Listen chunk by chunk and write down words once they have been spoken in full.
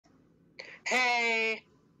Hey,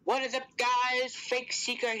 what is up guys? Fake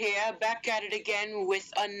Seeker here, back at it again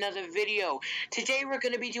with another video. Today we're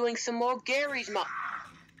going to be doing some more Garry's mod.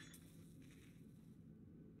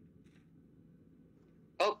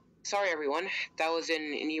 Oh, sorry everyone, that was an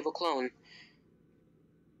evil clone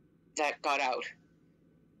that got out.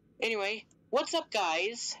 Anyway, what's up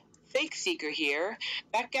guys? Fake Seeker here,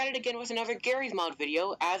 back at it again with another Garry's mod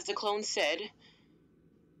video, as the clone said.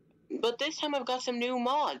 But this time I've got some new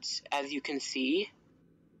mods, as you can see.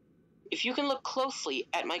 If you can look closely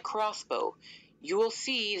at my crossbow, you will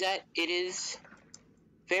see that it is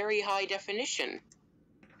very high definition.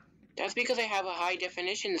 That's because I have a high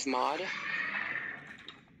definitions mod.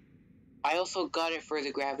 I also got it for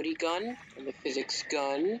the gravity gun, and the physics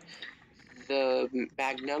gun, the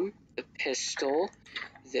magnum, the pistol,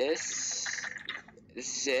 this, and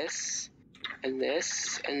this, and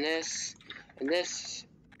this, and this,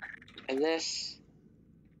 and this.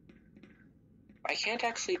 I can't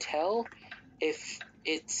actually tell if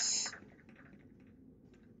it's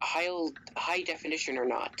high definition or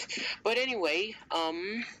not. But anyway,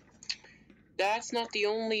 that's not the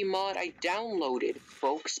only mod I downloaded,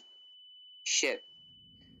 folks. Shit.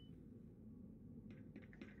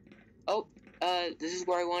 Oh, this is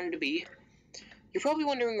where I wanted to be. You're probably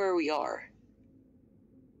wondering where we are.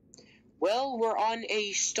 Well, we're on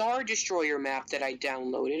a Star Destroyer map that I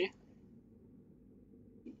downloaded.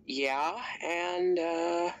 Yeah, and,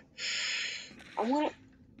 I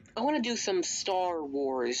wanna do some Star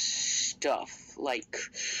Wars stuff, like,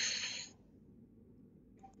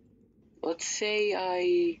 let's say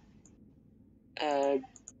I,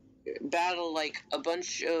 battle, like, a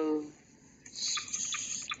bunch of...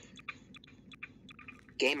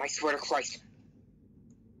 Game, I swear to Christ.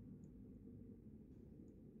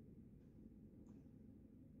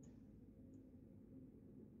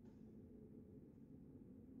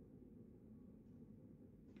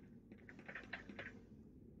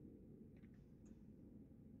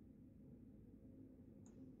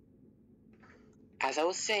 As I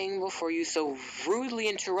was saying before you so rudely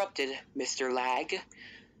interrupted, Mr. Lag,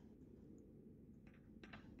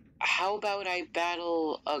 how about I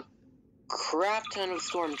battle a crap ton of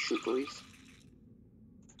stormtroopers?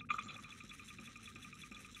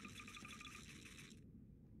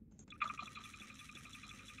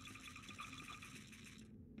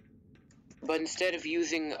 But instead of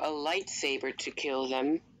using a lightsaber to kill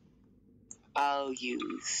them, I'll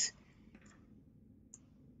use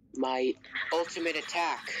my ultimate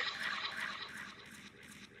attack.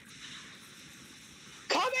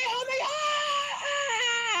 Kamehameha!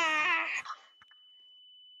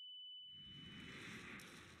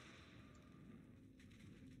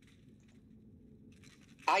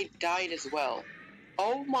 I died as well.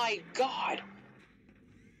 Oh my god!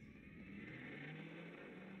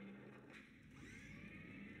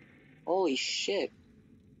 Holy shit.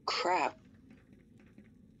 Crap.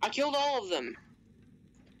 I killed all of them!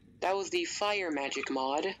 That was the fire magic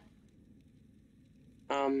mod.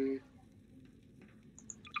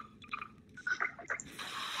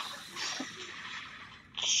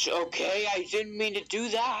 Okay, I didn't mean to do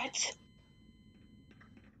that.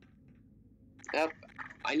 Yep,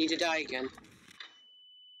 I need to die again.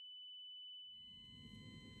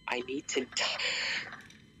 I need to die.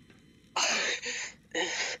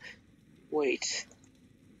 Wait.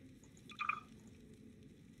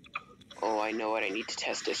 Oh, I know what I need to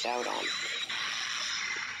test this out on.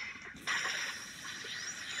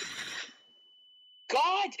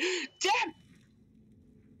 God damn!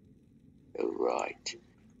 Alright.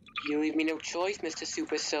 You leave me no choice, Mr.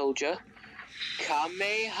 Super Soldier.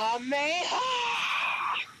 Kamehameha!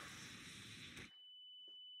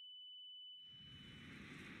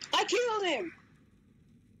 I killed him!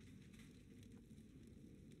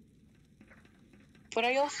 But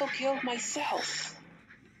I also killed myself.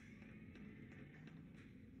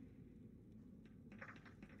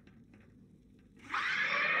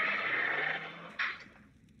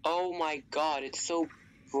 Oh my god, it's so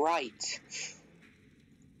bright.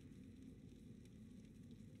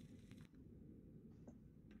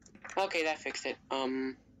 Okay, that fixed it.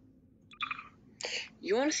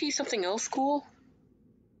 You wanna see something else cool?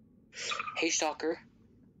 Hey, Stalker.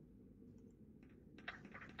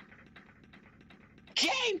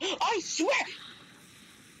 Game! I swear!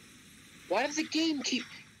 Why does the game keep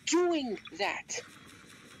doing that?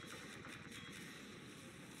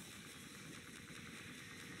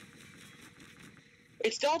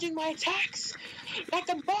 It's dodging my attacks! Like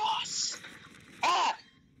a boss! Ah!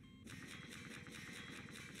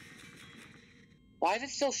 Why is it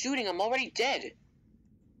still shooting? I'm already dead.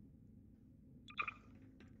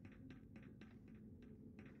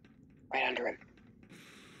 Right under him.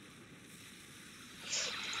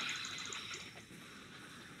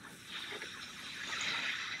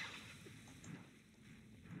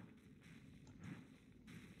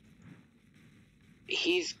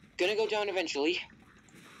 He's gonna go down eventually.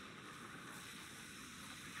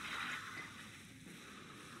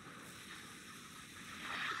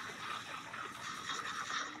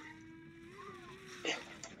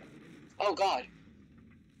 Oh God.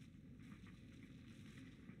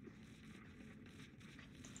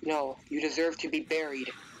 No, you deserve to be buried.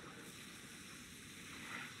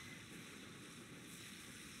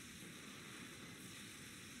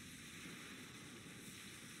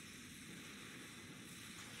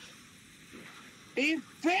 Be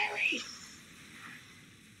buried!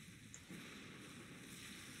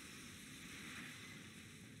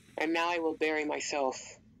 And now I will bury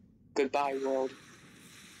myself. Goodbye, world.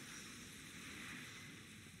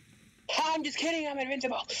 I'm just kidding, I'm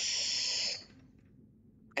invincible!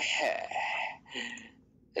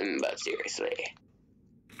 But seriously.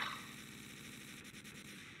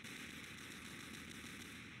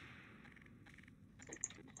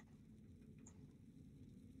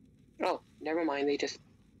 Oh, never mind, they just...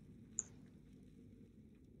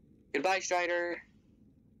 Goodbye, Strider.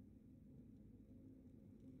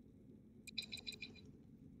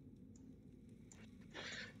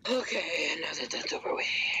 Okay, now that that's over with.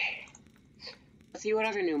 Let's see what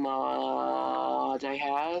other new mods I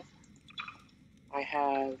have. I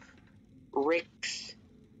have Rick's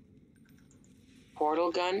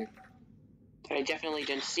portal gun that I definitely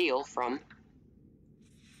didn't steal from.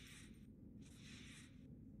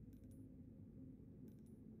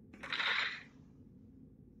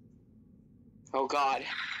 Oh God.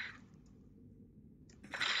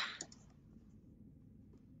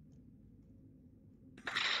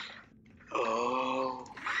 Oh,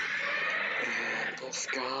 and the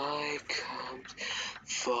sky comes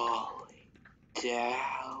falling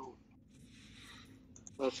down.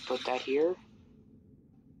 Let's put that here.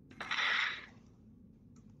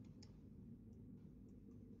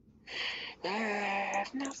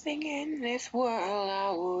 There's nothing in this world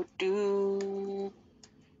I would do.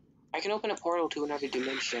 I can open a portal to another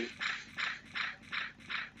dimension.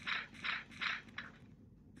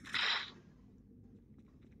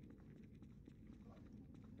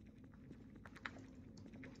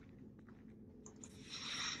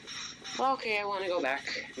 Okay, I want to go back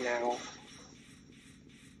now.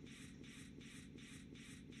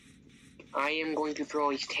 I am going to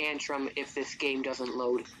throw a tantrum if this game doesn't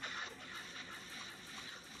load.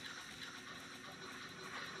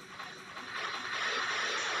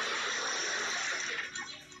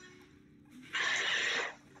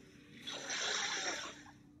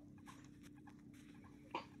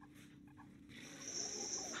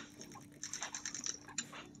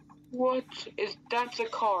 What is... That's a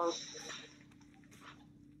car.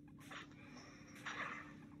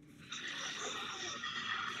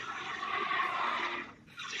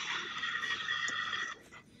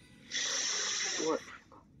 What?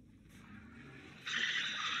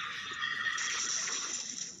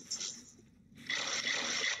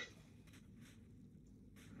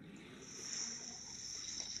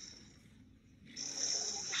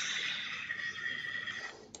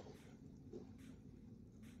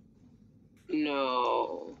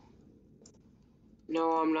 No.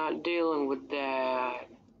 No, I'm not dealing with that.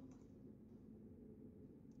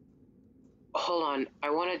 Hold on,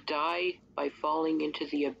 I want to die by falling into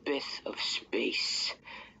the abyss of space.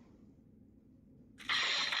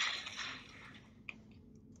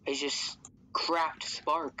 I just crapped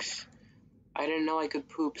sparks. I didn't know I could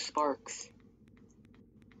poop sparks.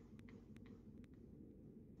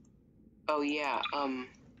 Oh yeah,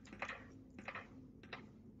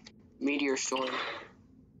 meteor storm.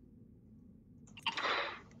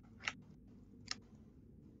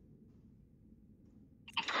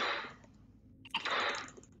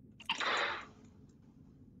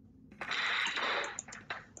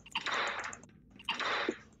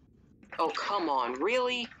 Oh, come on,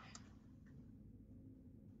 really?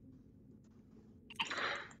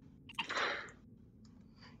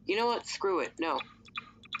 You know what? Screw it. No.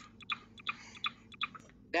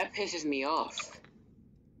 That pisses me off.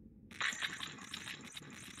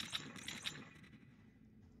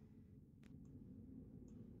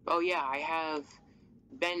 Oh yeah, I have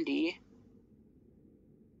Bendy.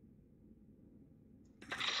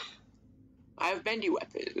 I have Bendy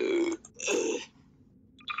weapons.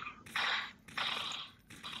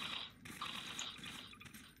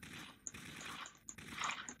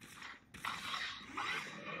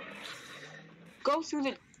 Go through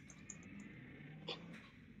the...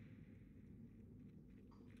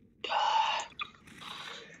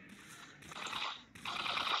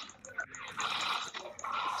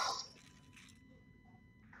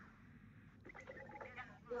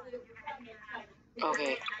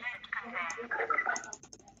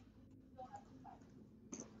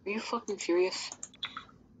 you fucking serious?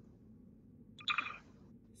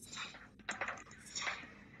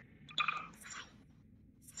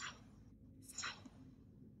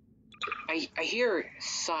 I hear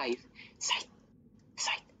scythe. Scythe.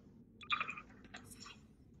 Scythe.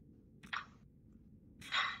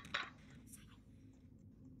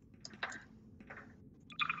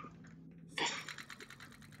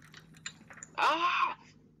 Ah!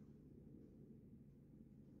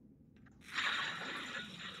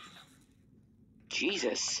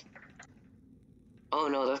 Jesus. Oh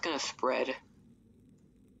no, that's gonna spread.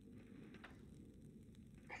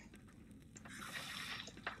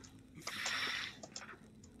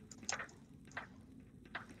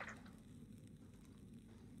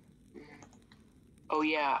 Oh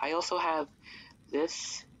yeah, I also have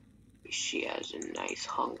this. She has a nice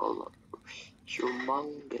humongous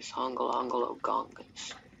hungle of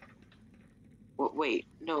gongas. Wait,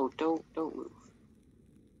 no, don't move.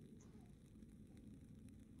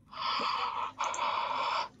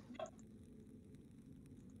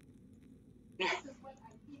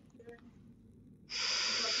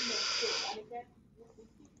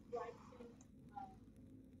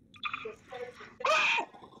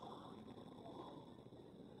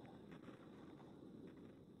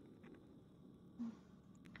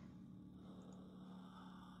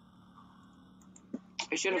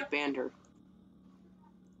 I should have banned her.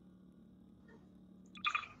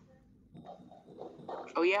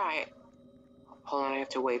 Oh yeah, hold on, I have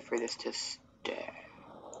to wait for this to stay.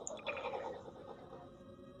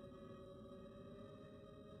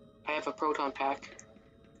 I have a proton pack.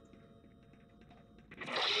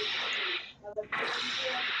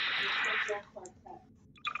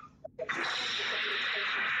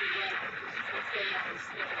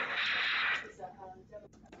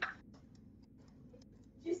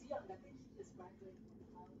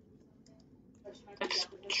 It's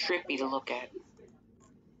trippy to look at.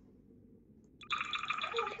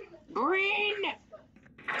 Breen!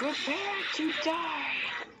 Prepare to die!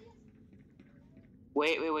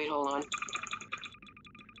 Wait, hold on.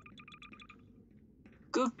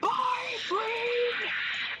 Goodbye, Breen!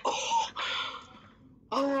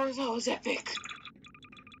 Oh, that was epic.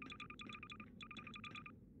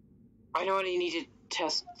 I know I need to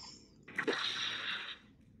test.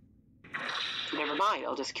 Never mind,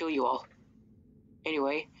 I'll just kill you all.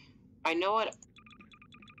 Anyway, I know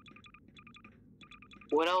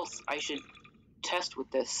what else I should test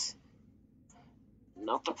with this.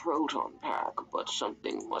 Not the proton pack, but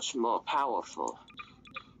something much more powerful.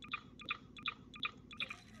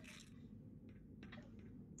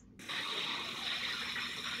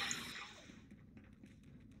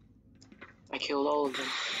 I killed all of them.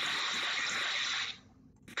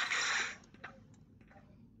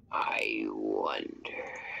 I wonder...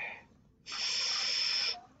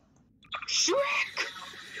 Shrek!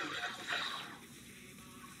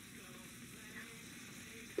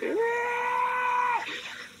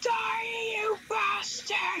 Die, you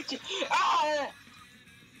bastard! Ah!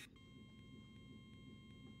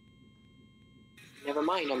 Never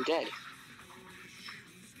mind, I'm dead.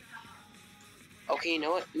 Okay, you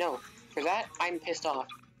know what? No. For that, I'm pissed off.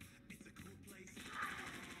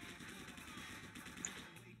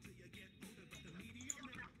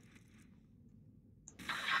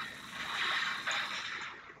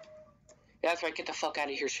 Yeah, that's right, get the fuck out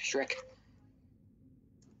of here, Shrek.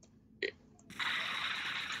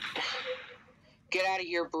 Get out of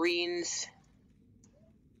here, Breens.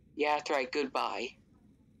 Yeah, that's right, goodbye.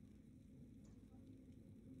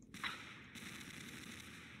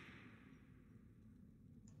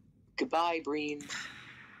 Goodbye, Breens.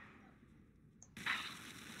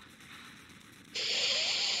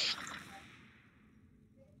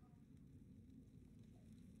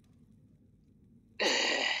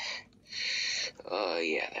 Oh,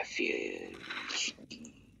 yeah, that feeling.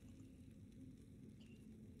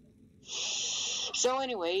 So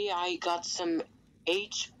anyway, I got some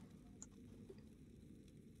H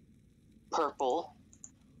purple.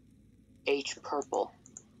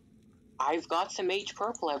 I've got some H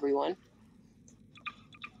purple, everyone.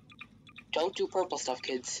 Don't do purple stuff,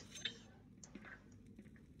 kids.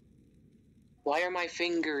 Why are my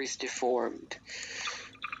fingers deformed?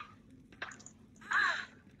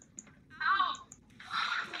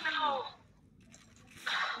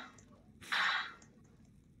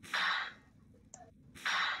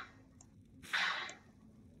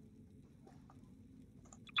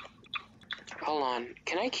 Hold on,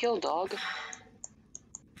 can I kill dog?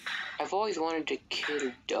 I've always wanted to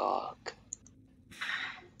kill dog.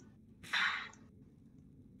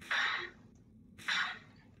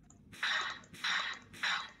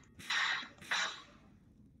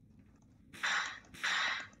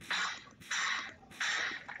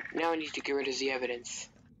 Now I need to get rid of the evidence.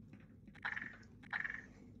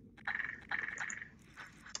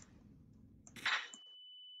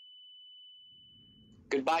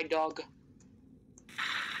 Goodbye, dog.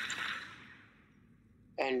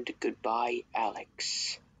 And goodbye,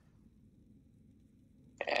 Alex.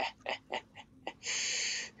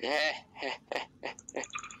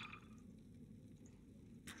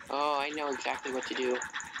 Oh, I know exactly what to do.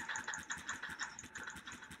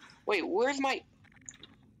 Wait, where's my...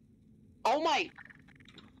 Oh my...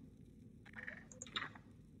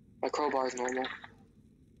 My crowbar's normal.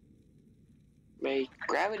 My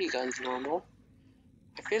gravity gun's normal.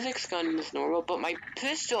 My physics gun is normal, but my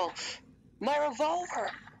pistol... My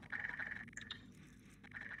revolver!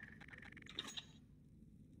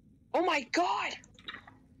 Oh my god!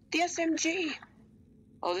 The SMG!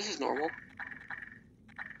 Oh, this is normal.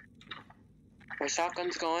 My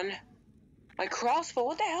shotgun's gone. My crossbow,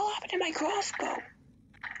 what the hell happened to my crossbow?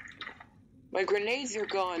 My grenades are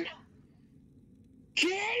gone. Kill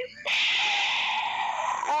me!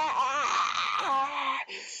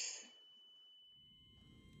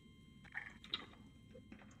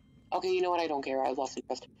 Okay, you know what? I don't care. I lost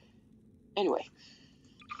interest. Anyway.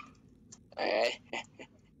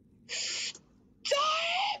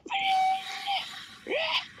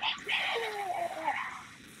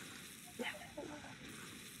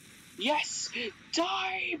 Yes!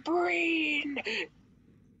 Die, Breen!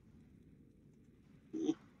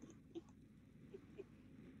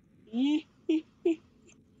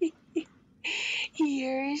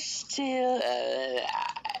 You're still alive.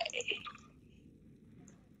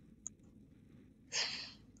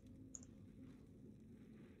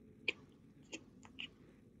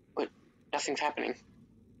 What? Nothing's happening.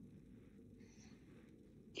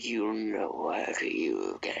 You know what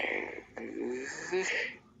you get.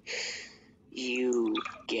 You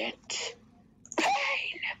get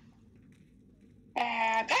pain!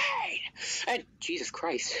 Pain! And Jesus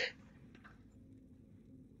Christ.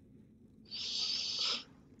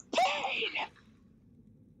 Pain!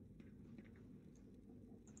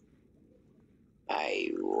 I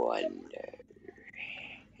wonder.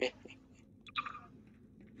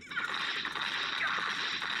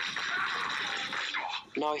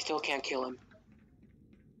 No, I still can't kill him.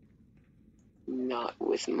 Not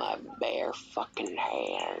with my bare fucking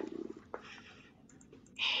hand.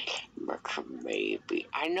 Maybe.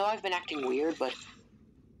 I know I've been acting weird, but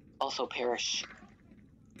also perish.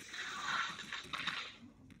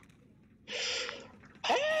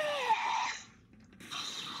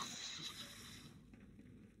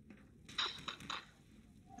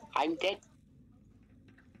 I'm dead.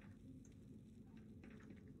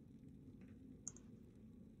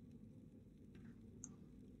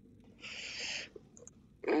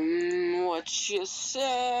 What you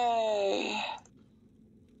say?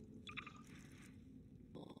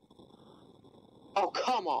 Oh,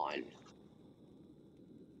 come on.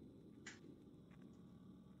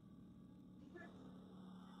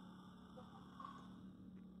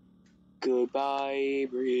 Goodbye,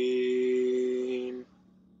 Breen.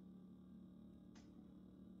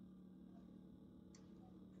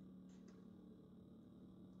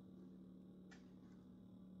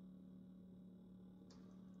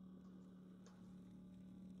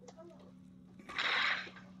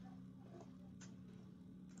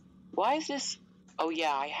 Why is this? Oh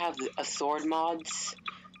yeah, I have a sword mods.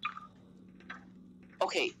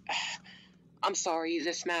 Okay, I'm sorry,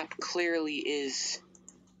 this map clearly is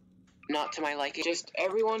not to my liking. Just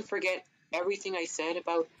everyone forget everything I said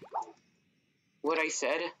about what I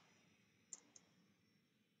said.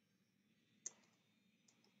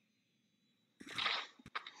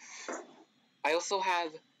 I also have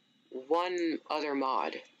one other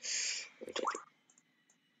mod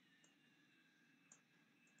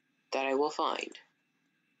that I will find.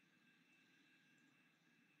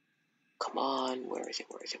 Come on, where is it?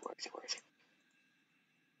 Where is it? Where is it? Where is it?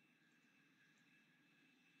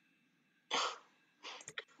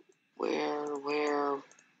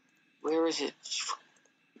 Where is it?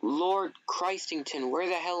 Lord Christington, where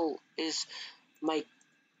the hell is my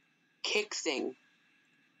kick thing?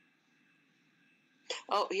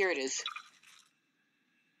 Oh, here it is.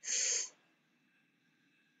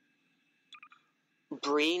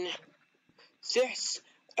 Breen, this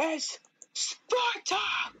is Sparta!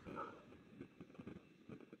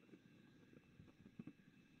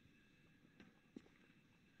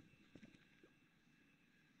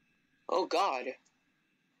 Oh god.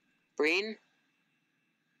 Breen?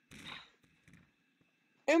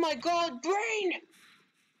 Oh my god, Breen!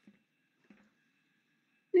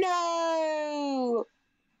 No!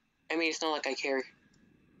 I mean, it's not like I care.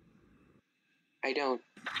 I don't.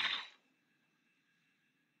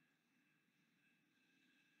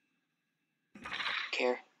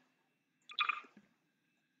 care.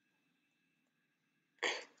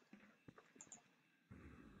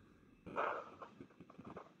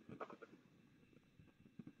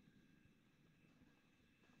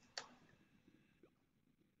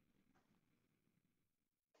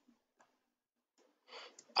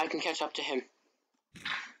 I can catch up to him.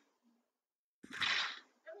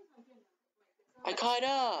 I caught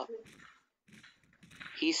up!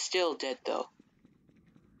 He's still dead, though.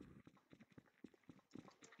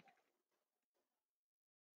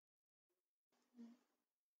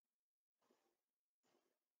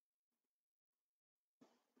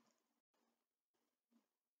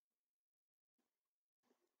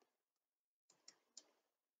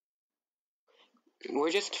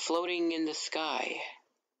 We're just floating in the sky.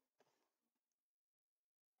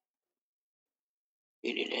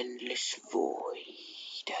 In an endless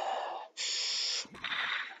void.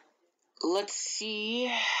 Let's see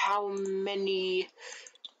how many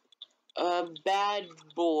bad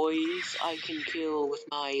boys I can kill with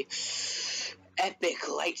my epic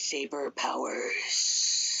lightsaber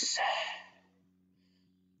powers.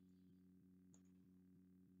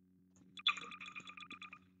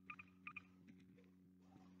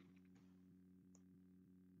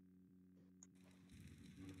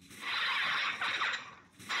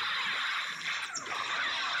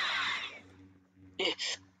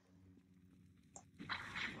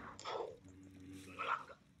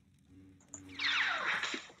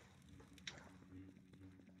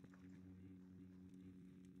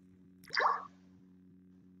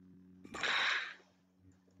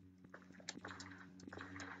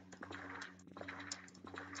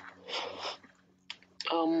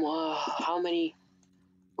 How many?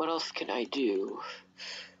 What else can I do?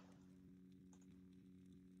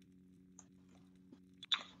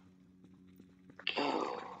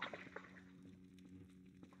 Oh.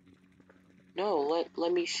 No,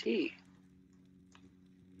 let me see.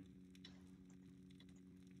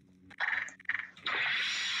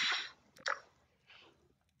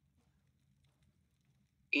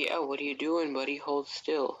 Yeah, what are you doing, buddy? Hold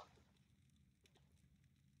still.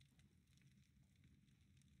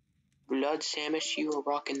 Blood Samus, you are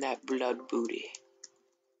rocking that blood booty.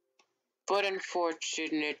 But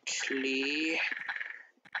unfortunately,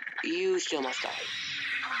 you still must die.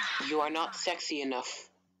 You are not sexy enough.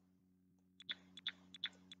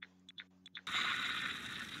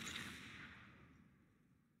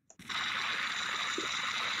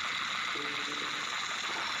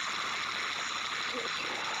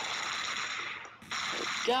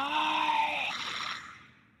 Die!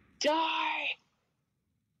 Die!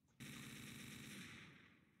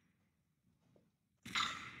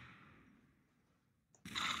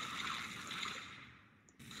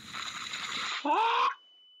 Ah!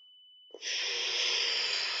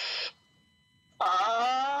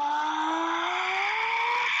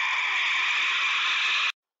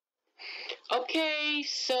 Okay,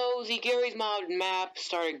 so the Garry's Mod map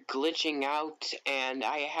started glitching out, and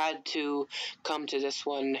I had to come to this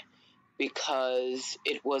one because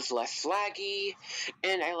it was less laggy,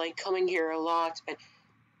 and I like coming here a lot,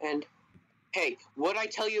 and hey, what'd I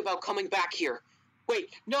tell you about coming back here?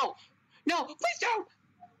 Wait, no, please don't!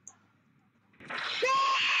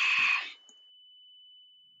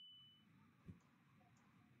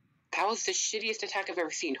 That was the shittiest attack I've ever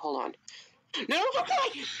seen. Hold on. No,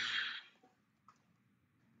 okay!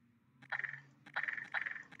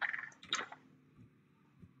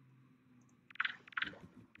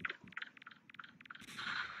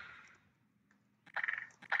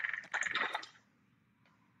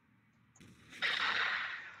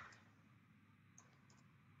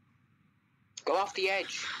 Go off the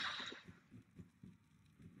edge.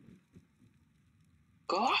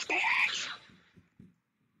 Go off the edge.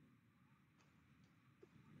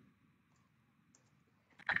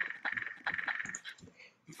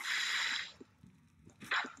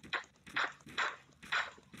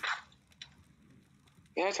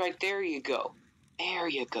 Yeah, that's right. There you go. There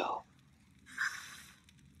you go.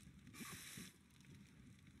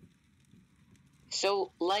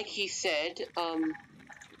 So, like he said,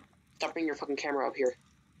 stop bringing your fucking camera up here.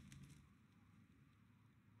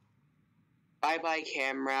 Bye-bye,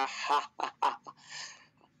 camera. Ha ha ha.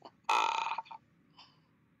 Ah.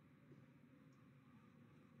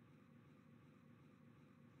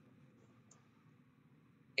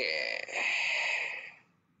 Yeah.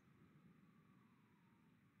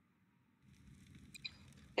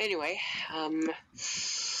 Anyway,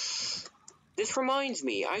 this reminds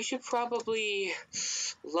me, I should probably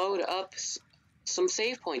load up some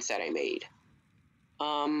save points that I made.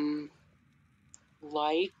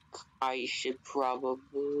 like I should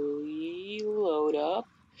probably load up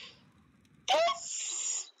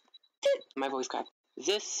my voice cracked.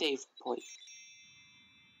 This save point.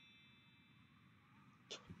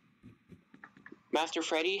 Master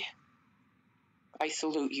Freddy, I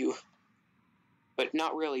salute you. But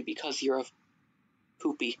not really, because you're a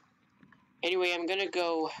poopy. Anyway, I'm gonna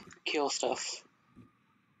go kill stuff.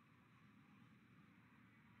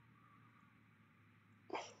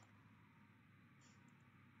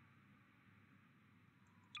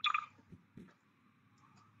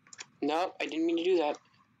 No, I didn't mean to do that.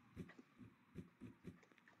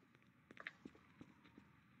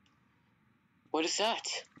 What is that?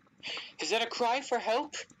 Is that a cry for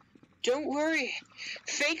help? Don't worry.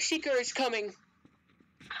 Fake Seeker is coming.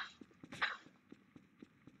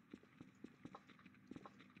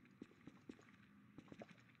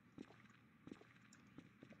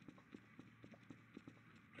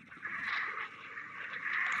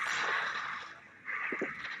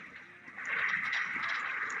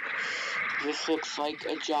 This looks like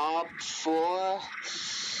a job for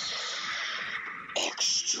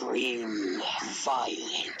extreme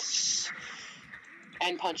violence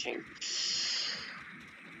and punching.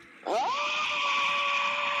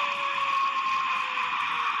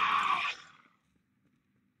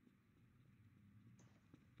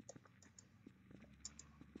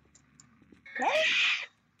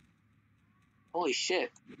 Holy shit.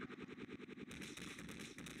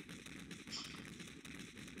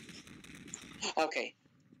 Okay,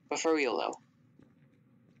 but for real though.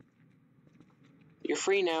 You're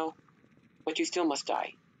free now, but you still must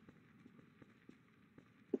die.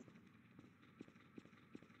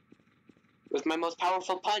 With my most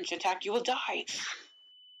powerful punch attack, you will die.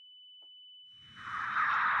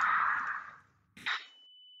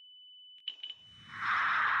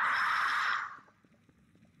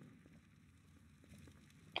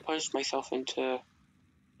 I punched myself into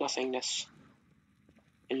nothingness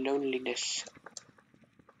and loneliness.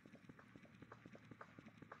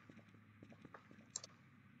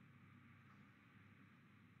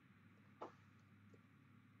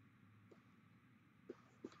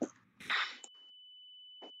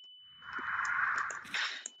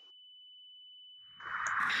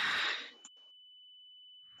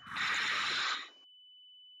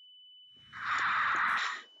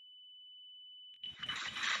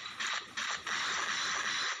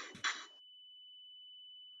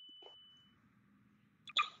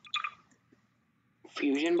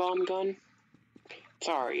 Fusion bomb gun?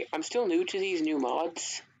 Sorry, I'm still new to these new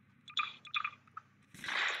mods.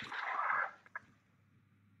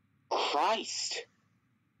 Christ!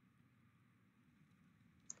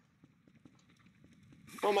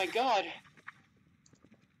 Oh my god!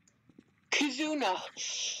 Kizuna!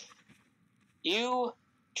 You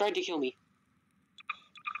tried to kill me.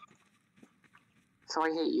 So I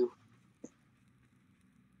hate you.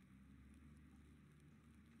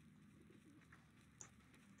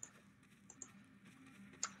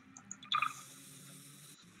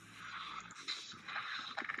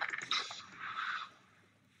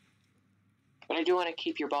 But I do want to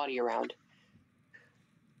keep your body around.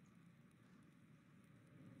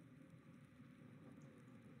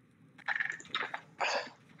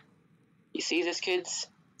 You see this, kids?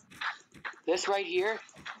 This right here?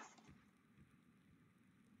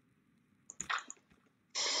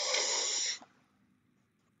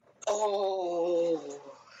 Oh.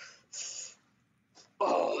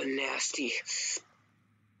 Oh, nasty.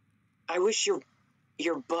 I wish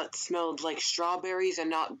your butt smelled like strawberries and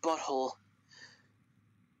not butthole.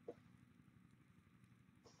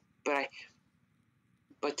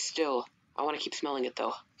 But still, I want to keep smelling it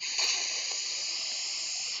though.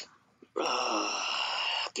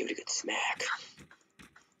 Give it a good smack.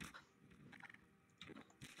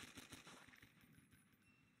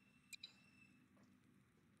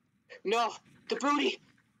 No, the booty!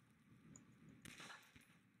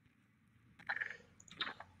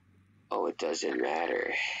 Oh, it doesn't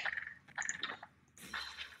matter.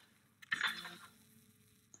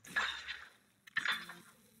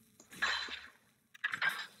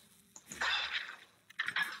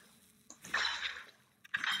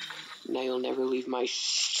 Now you'll never leave my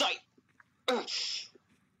sight.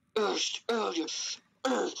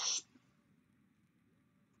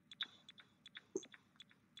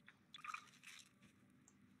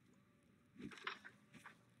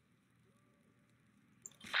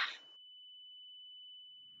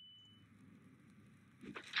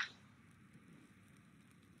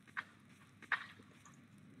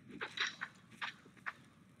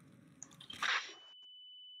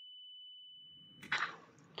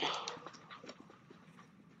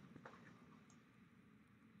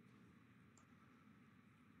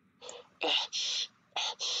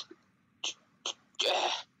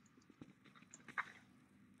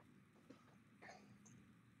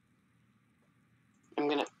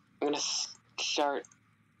 gonna start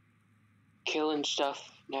killing stuff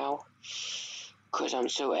now. 'Cause I'm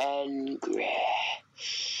so angry.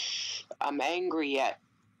 I'm angry at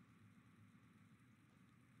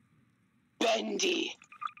Bendy.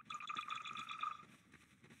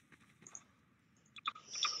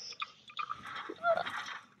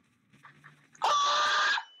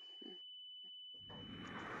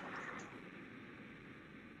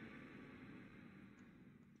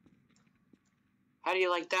 How do you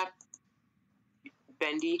like that,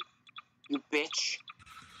 Bendy? You bitch.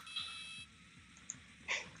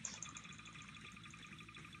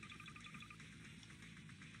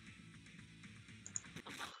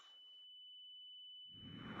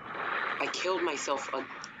 I killed myself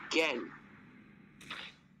again.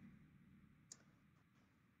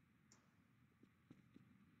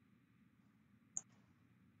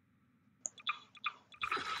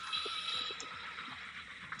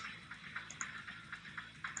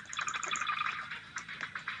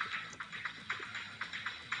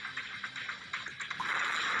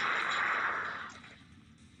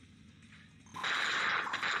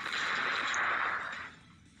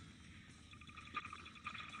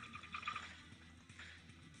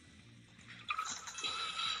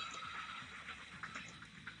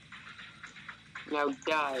 Now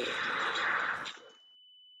die.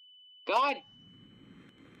 God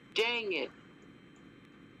dang it.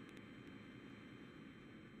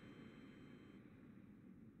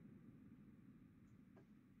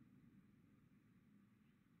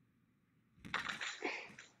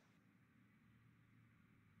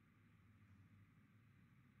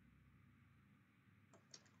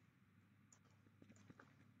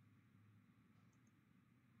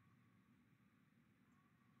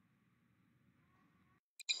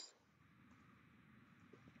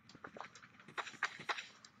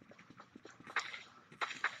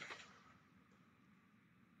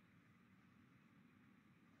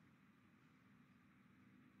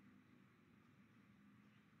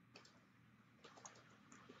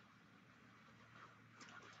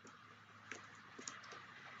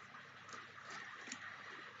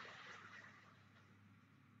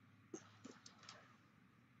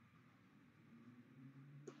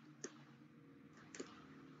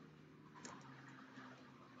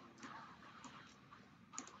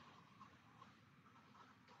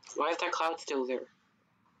 Why is that cloud still there?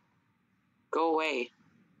 Go away,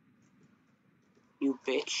 you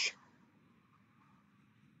bitch.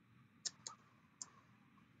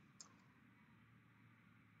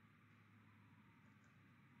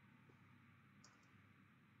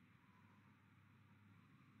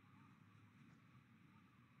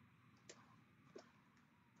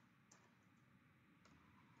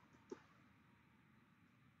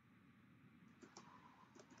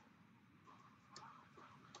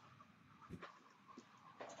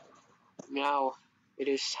 Now it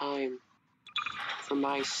is time for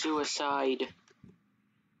my suicide.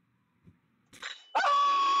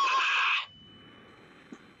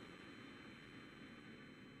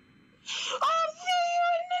 I'll see you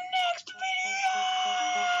in the next video!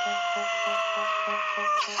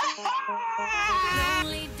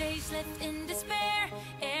 Lonely days left in despair,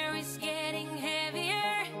 air is getting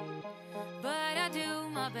heavier, but I do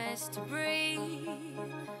my best to breathe.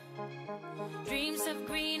 Dreams of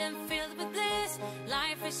green and filled with bliss,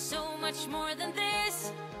 life is so much more than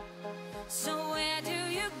this. So where do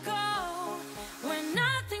you go?